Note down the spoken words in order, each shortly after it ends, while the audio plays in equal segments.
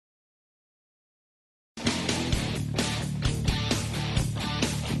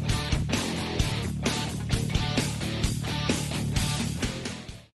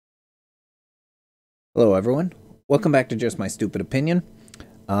Hello, everyone. Welcome back to Just My Stupid Opinion.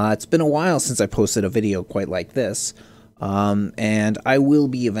 It's been a while since I posted a video quite like this, and I will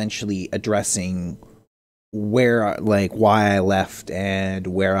be eventually addressing why I left and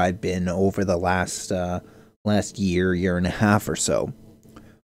where I've been over the last year and a half or so.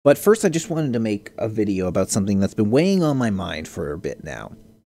 But first, I just wanted to make a video about something that's been weighing on my mind for a bit now.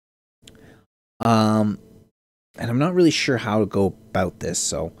 And I'm not really sure how to go about this,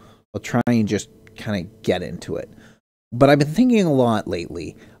 so I'll try and just kind of get into it. But I've been thinking a lot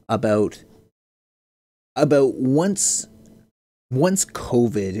lately about once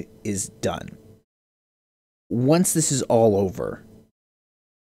COVID is done, once this is all over,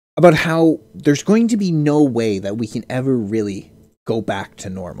 about how there's going to be no way that we can ever really go back to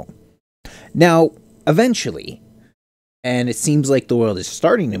normal. Now, eventually, and it seems like the world is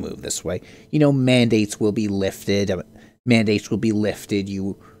starting to move this way, mandates will be lifted.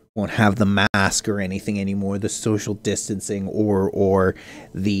 You won't have the mask or anything anymore, the social distancing or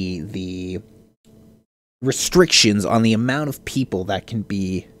the restrictions on the amount of people that can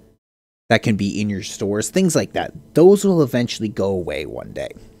be in your stores, things like that. Those will eventually go away one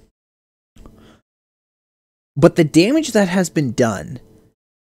day. But the damage that has been done,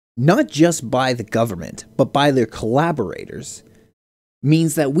 not just by the government, but by their collaborators,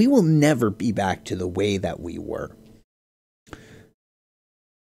 means that we will never be back to the way that we were.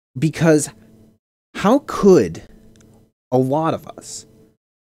 Because how could a lot of us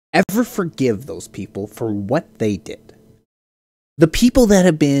ever forgive those people for what they did? The people that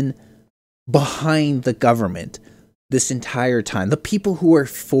have been behind the government this entire time, the people who are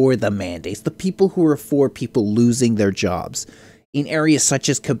for the mandates, the people who are for people losing their jobs in areas such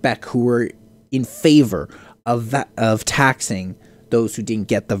as Quebec, who are in favor of taxing those who didn't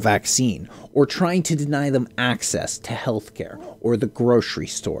get the vaccine, or trying to deny them access to healthcare or the grocery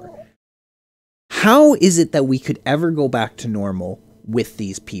store. How is it that we could ever go back to normal with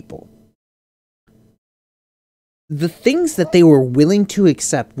these people? The things that they were willing to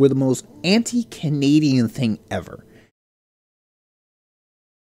accept were the most anti-Canadian thing ever.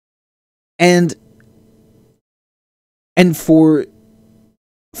 And for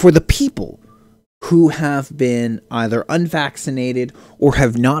the people who have been either unvaccinated or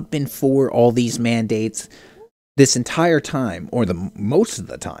have not been for all these mandates this entire time, or the most of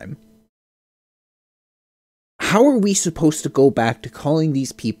the time, how are we supposed to go back to calling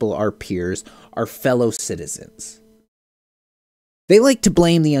these people our peers, our fellow citizens? They like to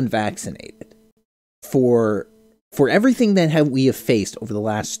blame the unvaccinated for everything that we have faced over the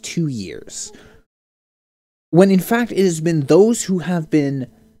last 2 years, when in fact it has been those who have been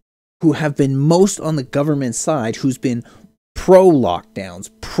most on the government side, who's been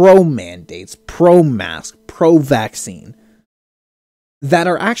pro-lockdowns, pro-mandates, pro-mask, pro-vaccine, that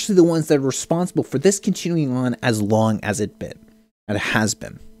are actually the ones that are responsible for this continuing on as long as it has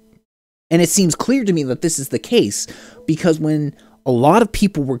been. And it seems clear to me that this is the case, because when a lot of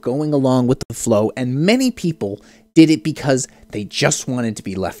people were going along with the flow, and many people did it because they just wanted to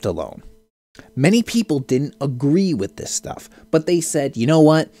be left alone. Many people didn't agree with this stuff, but they said, you know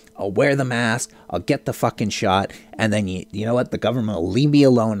what, I'll wear the mask, I'll get the fucking shot, and then you know what, the government will leave me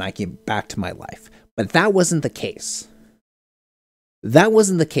alone and I can get back to my life. But that wasn't the case. That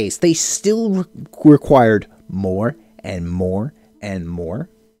wasn't the case. They still required more and more and more,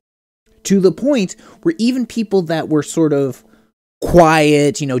 to the point where even people that were sort of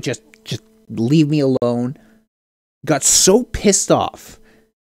quiet, just leave me alone, got so pissed off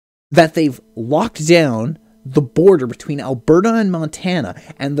that they've locked down the border between Alberta and Montana,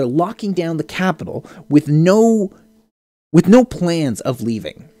 and they're locking down the capital with no plans of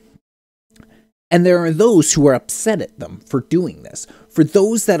leaving. And there are those who are upset at them for doing this, for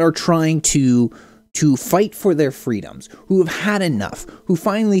those that are trying to fight for their freedoms, who have had enough, who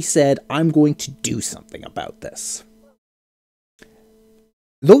finally said, I'm going to do something about this.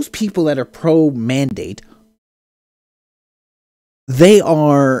 Those people that are pro-mandate,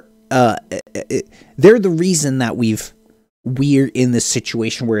 they're the reason that we're in this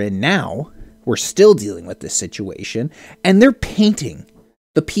situation we're in now. We're still dealing with this situation, and they're painting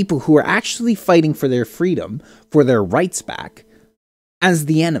the people who are actually fighting for their freedom, for their rights back, as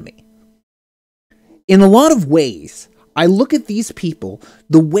the enemy. In a lot of ways, I look at these people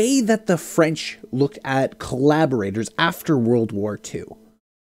the way that the French looked at collaborators after World War II.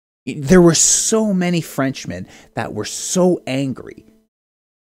 There were so many Frenchmen that were so angry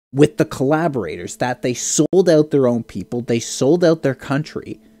with the collaborators that they sold out their own people, they sold out their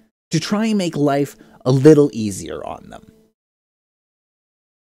country to try and make life a little easier on them.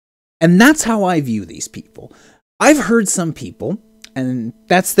 And that's how I view these people. I've heard some people, and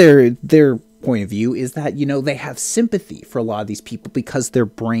that's their point of view is that, they have sympathy for a lot of these people because they're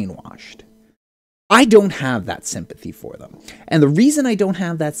brainwashed. I don't have that sympathy for them. And the reason I don't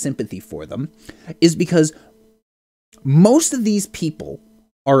have that sympathy for them is because most of these people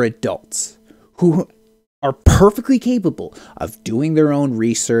are adults who are perfectly capable of doing their own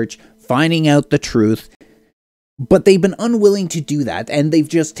research, finding out the truth, but they've been unwilling to do that, and they've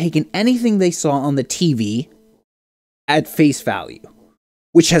just taken anything they saw on the TV at face value,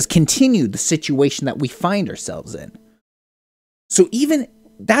 which has continued the situation that we find ourselves in. So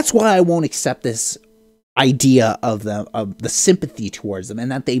that's why I won't accept this idea of the sympathy towards them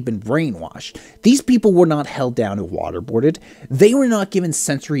and that they've been brainwashed. These people were not held down and waterboarded. They were not given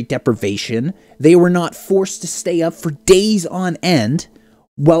sensory deprivation. They were not forced to stay up for days on end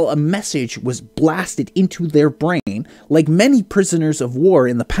while a message was blasted into their brain, like many prisoners of war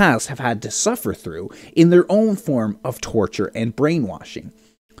in the past have had to suffer through in their own form of torture and brainwashing.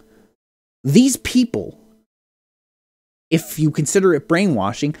 These people, if you consider it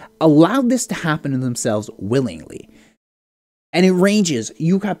brainwashing, allowed this to happen to themselves willingly. And it ranges.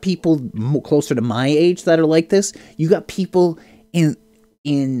 You got people closer to my age that are like this. You got people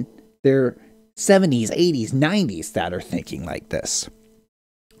in their 70s, 80s, 90s that are thinking like this.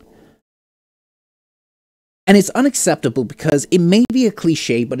 And it's unacceptable because it may be a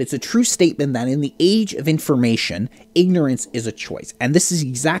cliche, but it's a true statement that in the age of information, ignorance is a choice. And this is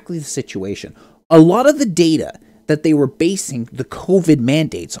exactly the situation. A lot of the data that they were basing the COVID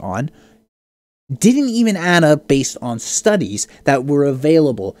mandates on didn't even add up based on studies that were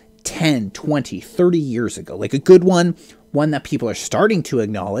available 10, 20, 30 years ago. Like a good one that people are starting to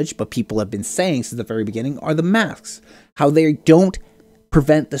acknowledge, but people have been saying since the very beginning, are the masks. How they don't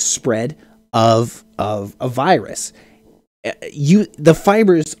prevent the spread of a virus. The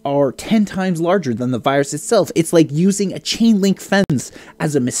fibers are 10 times larger than the virus itself. It's like using a chain link fence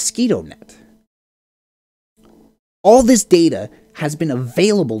as a mosquito net. All this data has been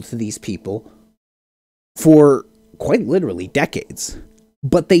available to these people for quite literally decades,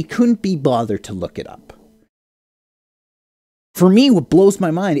 but they couldn't be bothered to look it up. For me, what blows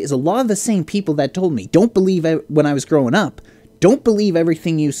my mind is a lot of the same people that told me, don't believe when I was growing up, don't believe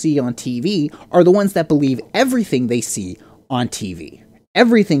everything you see on TV, are the ones that believe everything they see on TV,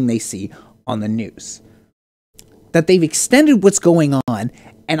 everything they see on the news. That they've extended what's going on,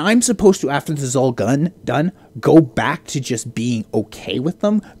 and I'm supposed to, after this is all done, go back to just being okay with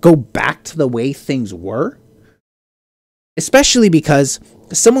them, go back to the way things were. Especially because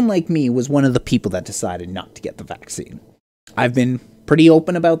someone like me was one of the people that decided not to get the vaccine. I've been pretty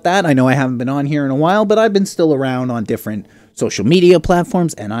open about that. I know I haven't been on here in a while, but I've been still around on different social media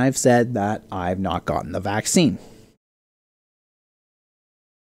platforms, and I've said that I've not gotten the vaccine.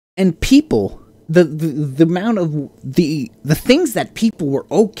 And people, the amount of the things that people were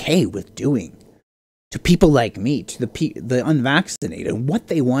okay with doing to people like me, to the unvaccinated, what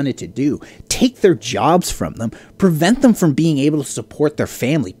they wanted to do, take their jobs from them, prevent them from being able to support their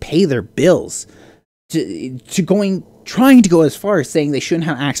family, pay their bills, trying to go as far as saying they shouldn't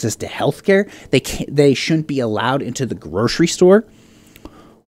have access to healthcare, they shouldn't be allowed into the grocery store.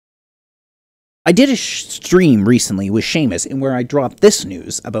 I did a stream recently with Seamus in where I dropped this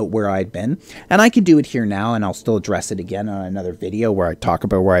news about where I'd been, and I can do it here now, and I'll still address it again on another video where I talk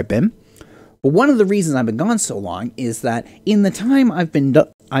about where I've been. But one of the reasons I've been gone so long is that in the time I've been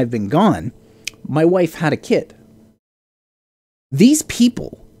gone, my wife had a kid. These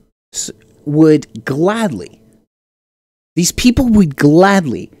people would gladly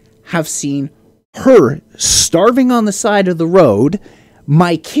have seen her starving on the side of the road,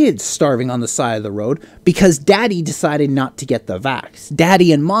 my kids starving on the side of the road, because daddy decided not to get the vax.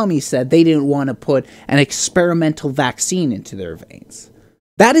 Daddy and mommy said they didn't want to put an experimental vaccine into their veins.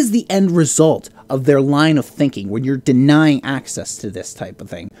 That is the end result of their line of thinking when you're denying access to this type of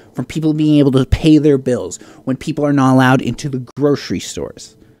thing, from people being able to pay their bills, when people are not allowed into the grocery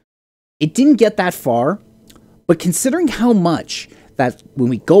stores. It didn't get that far, but considering how much that when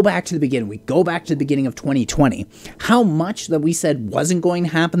we go back to the beginning of 2020, how much that we said wasn't going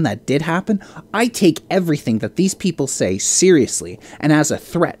to happen that did happen, I take everything that these people say seriously and as a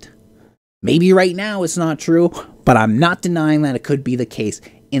threat. Maybe right now it's not true, but I'm not denying that it could be the case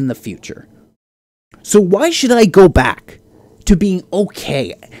in the future. So why should I go back to being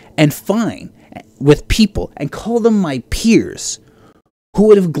okay and fine with people and call them my peers who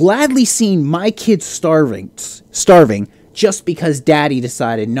would have gladly seen my kids starving just because daddy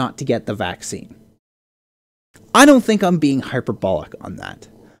decided not to get the vaccine? I don't think I'm being hyperbolic on that.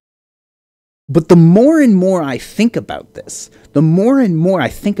 But the more and more I think about this, the more and more I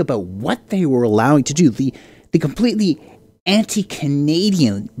think about what they were allowing to do, the completely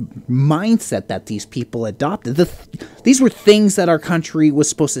anti-Canadian mindset that these people adopted. These were things that our country was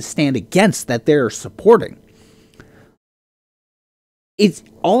supposed to stand against, that they're supporting. It's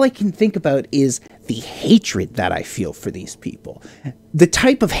all I can think about is the hatred that I feel for these people. The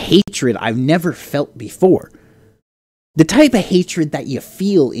type of hatred I've never felt before. The type of hatred that you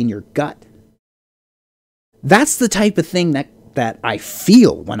feel in your gut. That's the type of thing that I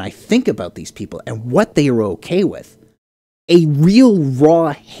feel when I think about these people and what they are okay with. A real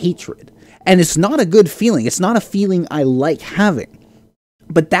raw hatred. And it's not a good feeling. It's not a feeling I like having.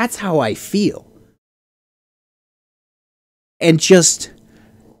 But that's how I feel. And just,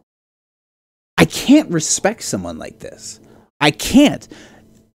 I can't respect someone like this. I can't.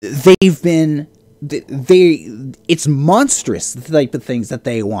 It's monstrous, the type of things that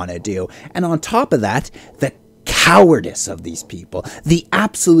they want to do. And on top of that, the cowardice of these people. The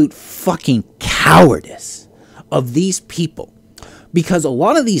absolute fucking cowardice of these people. Because a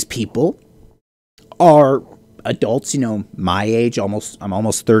lot of these people are adults, my age, I'm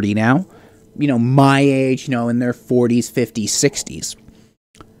almost 30 now. My age, in their 40s, 50s, 60s.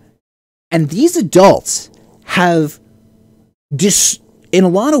 And these adults have, in a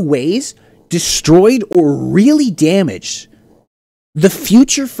lot of ways, destroyed or really damaged the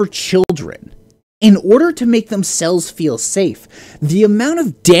future for children in order to make themselves feel safe. The amount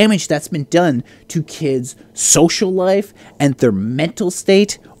of damage that's been done to kids' social life and their mental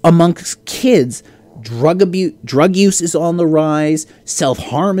state amongst kids. Drug use is on the rise,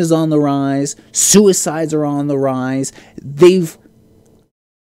 self-harm is on the rise, suicides are on the rise.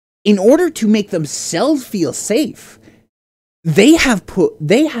 In order to make themselves feel safe, they have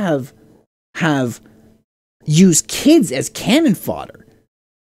used kids as cannon fodder,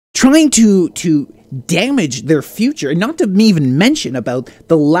 trying to damage their future, and not to even mention about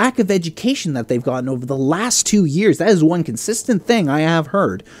the lack of education that they've gotten over the last 2 years. That is one consistent thing I have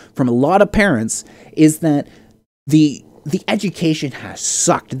heard from a lot of parents, is that the education has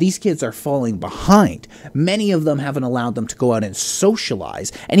sucked. These kids are falling behind. Many of them haven't allowed them to go out and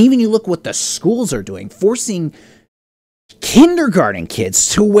socialize. And even you look what the schools are doing, forcing kindergarten kids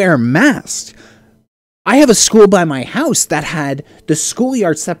to wear masks. I have a school by my house that had the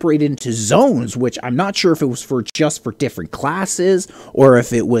schoolyard separated into zones, which I'm not sure if it was just for different classes or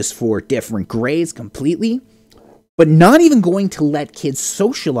if it was for different grades completely, but not even going to let kids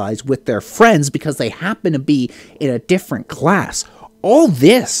socialize with their friends because they happen to be in a different class. All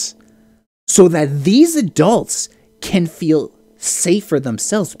this so that these adults can feel safe for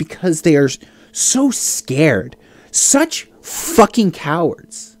themselves because they are so scared, such fucking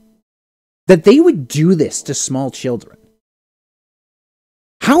cowards, that they would do this to small children.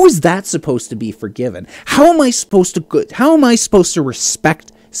 How is that supposed to be forgiven? How am I supposed to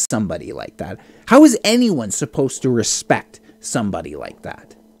respect somebody like that? How is anyone supposed to respect somebody like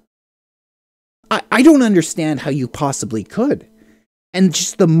that? I don't understand how you possibly could. And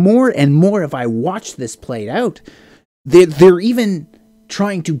just the more and more if I watch this played out, they're even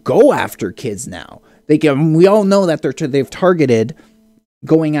trying to go after kids now. We all know that they've targeted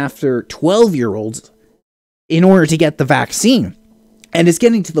going after 12-year-olds in order to get the vaccine. And it's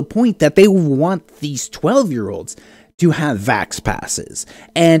getting to the point that they want these 12-year-olds to have vax passes.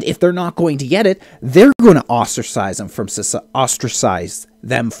 And if they're not going to get it, they're going to ostracize them from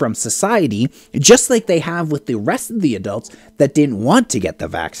society, just like they have with the rest of the adults that didn't want to get the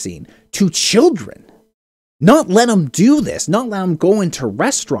vaccine, to children. Not let them do this. Not let them go into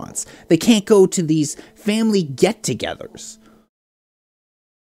restaurants. They can't go to these family get-togethers.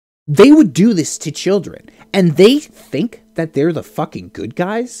 They would do this to children, and they think that they're the fucking good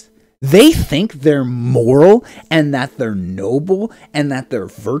guys. They think they're moral and that they're noble and that they're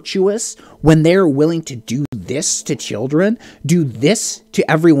virtuous when they're willing to do this to children, do this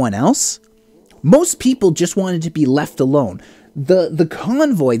to everyone else. Most people just wanted to be left alone. The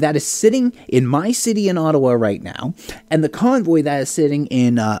convoy that is sitting in my city in Ottawa right now, and the convoy that is sitting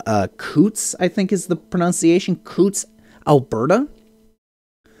in Coutts, I think is the pronunciation, Coutts, Alberta.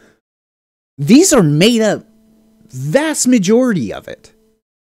 These are made up, vast majority of it,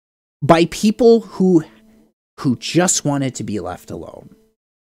 by people who just wanted to be left alone.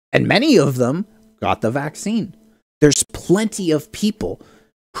 And many of them got the vaccine. There's plenty of people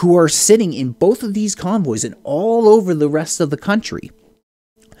who are sitting in both of these convoys and all over the rest of the country,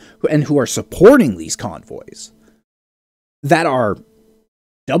 and who are supporting these convoys, that are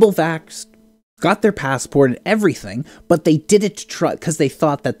double vaxxed, got their passport and everything, but they did it to try because they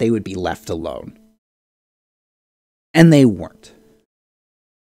thought that they would be left alone. And they weren't.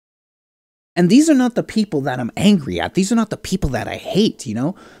 And these are not the people that I'm angry at. These are not the people that I hate,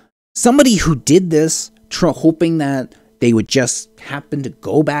 Somebody who did this hoping that they would just happen to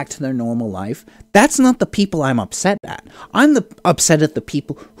go back to their normal life. That's not the people I'm upset at. I'm upset at the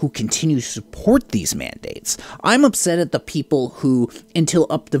people who continue to support these mandates. I'm upset at the people who, until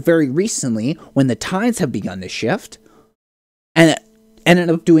up to very recently, when the tides have begun to shift, and ended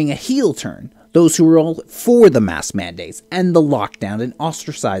up doing a heel turn. Those who were all for the mask mandates and the lockdown and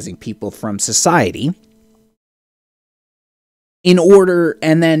ostracizing people from society, in order,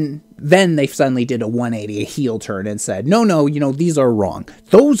 and then they suddenly did a 180, a heel turn, and said, no, these are wrong.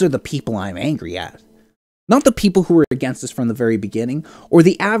 Those are the people I'm angry at. Not the people who were against us from the very beginning, or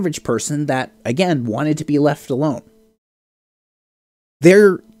the average person that, again, wanted to be left alone.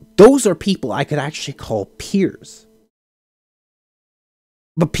 Those are people I could actually call peers.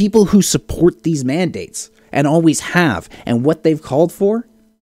 But people who support these mandates, and always have, and what they've called for,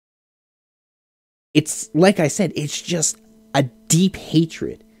 it's, like I said, it's just a deep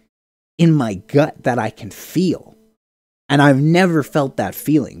hatred in my gut that I can feel. And I've never felt that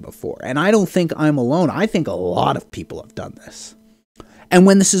feeling before. And I don't think I'm alone. I think a lot of people have done this. And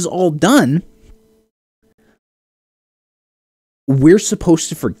when this is all done, we're supposed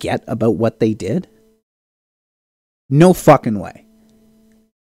to forget about what they did? No fucking way.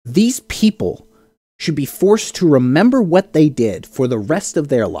 These people should be forced to remember what they did for the rest of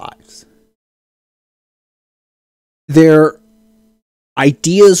their lives. Their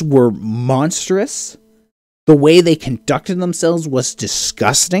ideas were monstrous. The way they conducted themselves was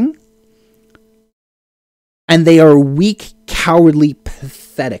disgusting. And they are weak, cowardly,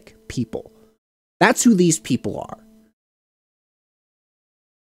 pathetic people. That's who these people are.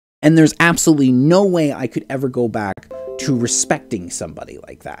 And there's absolutely no way I could ever go back to respecting somebody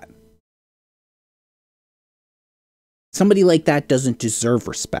like that. Somebody like that doesn't deserve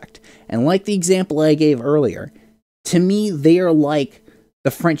respect. And like the example I gave earlier, to me, they are like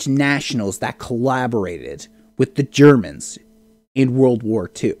the French nationals that collaborated with the Germans in World War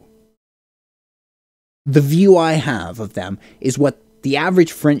II. The view I have of them is what the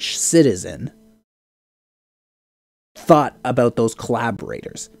average French citizen thought about those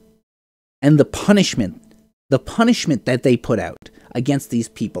collaborators. And the punishment that they put out against these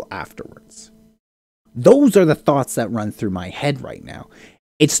people afterwards. Those are the thoughts that run through my head right now.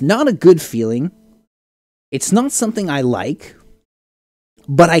 It's not a good feeling. It's not something I like,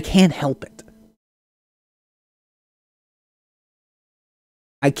 but I can't help it.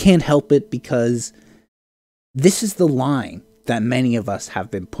 I can't help it because this is the line that many of us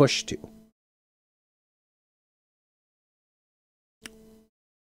have been pushed to.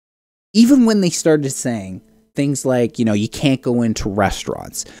 Even when they started saying things like, you can't go into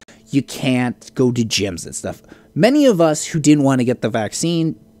restaurants, you can't go to gyms and stuff. Many of us who didn't want to get the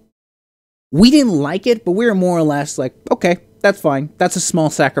vaccine, we didn't like it, but we were more or less like, okay, that's fine. That's a small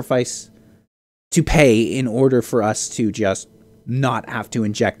sacrifice to pay in order for us to just not have to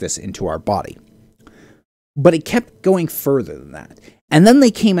inject this into our body. But it kept going further than that. And then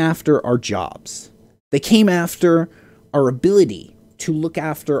they came after our jobs. They came after our ability to look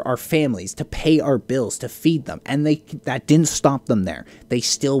after our families, to pay our bills, to feed them. And that didn't stop them there. They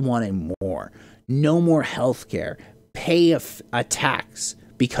still wanted more. No more health care. Pay a tax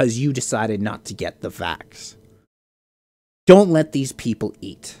because you decided not to get the vax. Don't let these people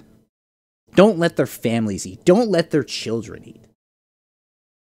eat. Don't let their families eat. Don't let their children eat.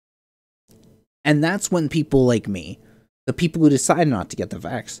 And that's when people like me, the people who decided not to get the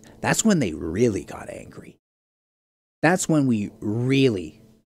vax, that's when they really got angry. That's when we really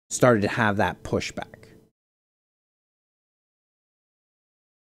started to have that pushback.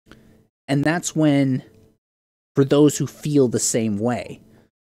 And that's when, for those who feel the same way,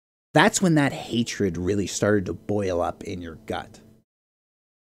 that's when that hatred really started to boil up in your gut.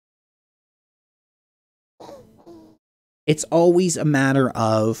 It's always a matter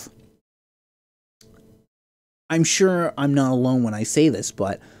of, I'm sure I'm not alone when I say this,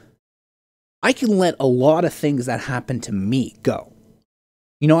 but I can let a lot of things that happen to me go.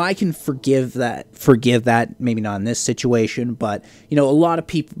 I can forgive that, maybe not in this situation, but, a lot of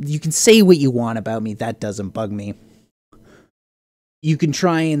people, you can say what you want about me, that doesn't bug me. You can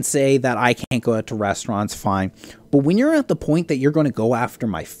try and say that I can't go out to restaurants, fine. But when you're at the point that you're going to go after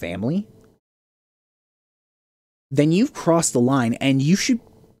my family, then you've crossed the line, and you've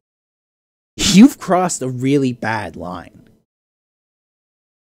crossed a really bad line.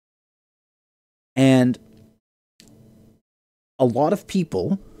 And a lot of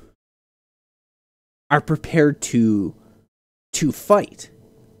people are prepared to fight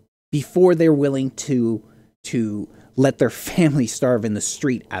before they're willing to let their family starve in the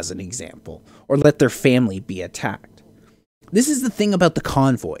street, as an example, or let their family be attacked. This is the thing about the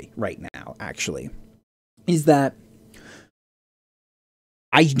convoy right now, actually, is that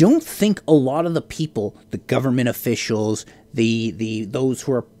I don't think a lot of the people, the government officials, those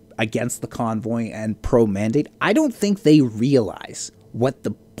who are against the convoy and pro-mandate, I don't think they realize what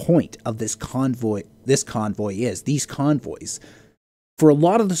the point of this convoy is, these convoys. For a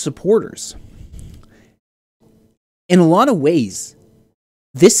lot of the supporters, in a lot of ways,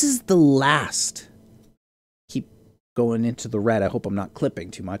 this is the last. Keep going into the red. I hope I'm not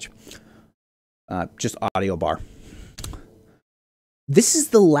clipping too much. Just audio bar. This is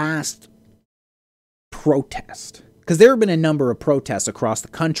the last protest. Because there have been a number of protests across the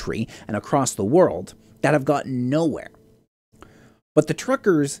country and across the world that have gotten nowhere. But the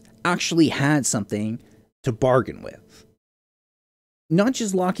truckers actually had something to bargain with. Not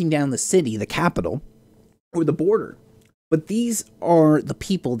just locking down the city, the capital, or the border, but these are the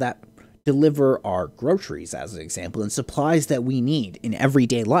people that deliver our groceries, as an example, and supplies that we need in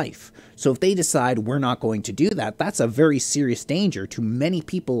everyday life. So if they decide we're not going to do that, that's a very serious danger to many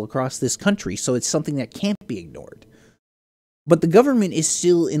people across this country, so it's something that can't be ignored. But the government is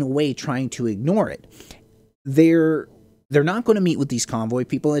still, in a way, trying to ignore it. They're not going to meet with these convoy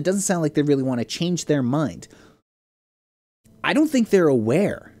people, and it doesn't sound like they really want to change their mind. I don't think they're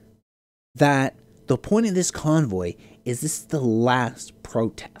aware that the point of this convoy is this is the last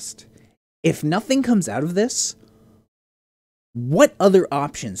protest. If nothing comes out of this, what other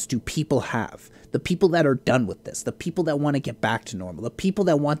options do people have? The people that are done with this, the people that want to get back to normal, the people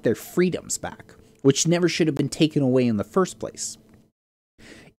that want their freedoms back, which never should have been taken away in the first place.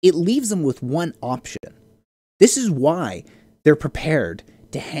 It leaves them with one option. This is why they're prepared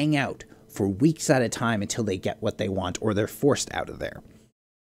to hang out for weeks at a time until they get what they want or they're forced out of there.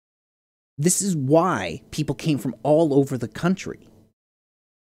 This is why people came from all over the country.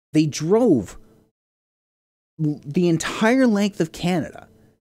 They drove the entire length of Canada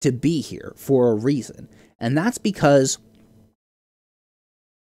to be here for a reason. And that's because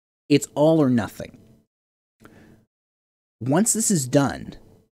it's all or nothing. Once this is done,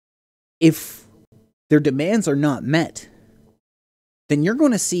 if their demands are not met, then you're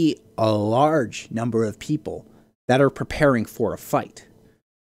going to see a large number of people that are preparing for a fight.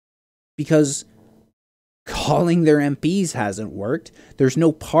 Because calling their MPs hasn't worked. There's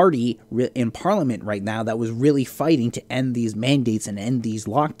no party in Parliament right now that was really fighting to end these mandates and end these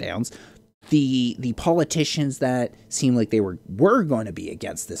lockdowns. The politicians that seemed like they were going to be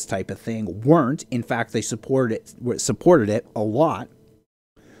against this type of thing weren't. In fact, they supported it a lot.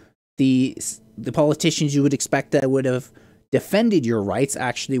 The politicians you would expect that would have defended your rights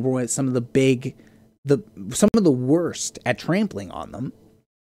actually were some of the worst at trampling on them.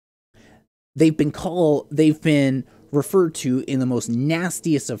 They've been referred to in the most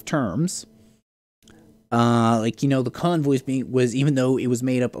nastiest of terms. The convoys was, even though it was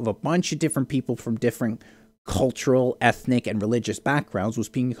made up of a bunch of different people from different cultural, ethnic, and religious backgrounds, was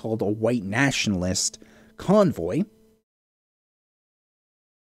being called a white nationalist convoy.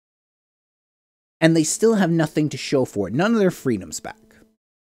 And they still have nothing to show for it. None of their freedoms back.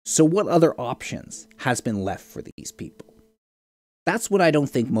 So what other options has been left for these people? That's what I don't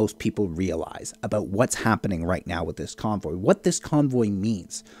think most people realize about what's happening right now with this convoy. What this convoy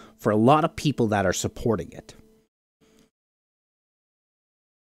means for a lot of people that are supporting it.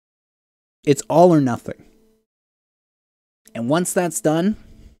 It's all or nothing. And once that's done,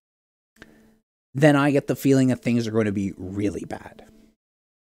 then I get the feeling that things are going to be really bad.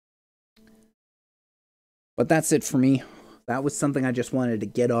 But that's it for me. That was something I just wanted to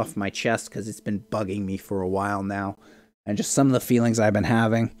get off my chest because it's been bugging me for a while now. And just some of the feelings I've been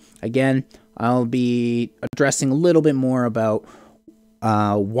having. Again, I'll be addressing a little bit more about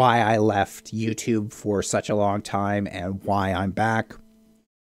why I left YouTube for such a long time and why I'm back.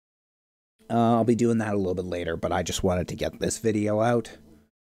 I'll be doing that a little bit later, but I just wanted to get this video out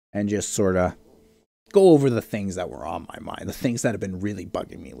and just sort of go over the things that were on my mind, the things that have been really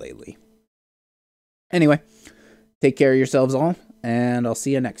bugging me lately. Anyway, take care of yourselves all, and I'll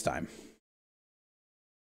see you next time.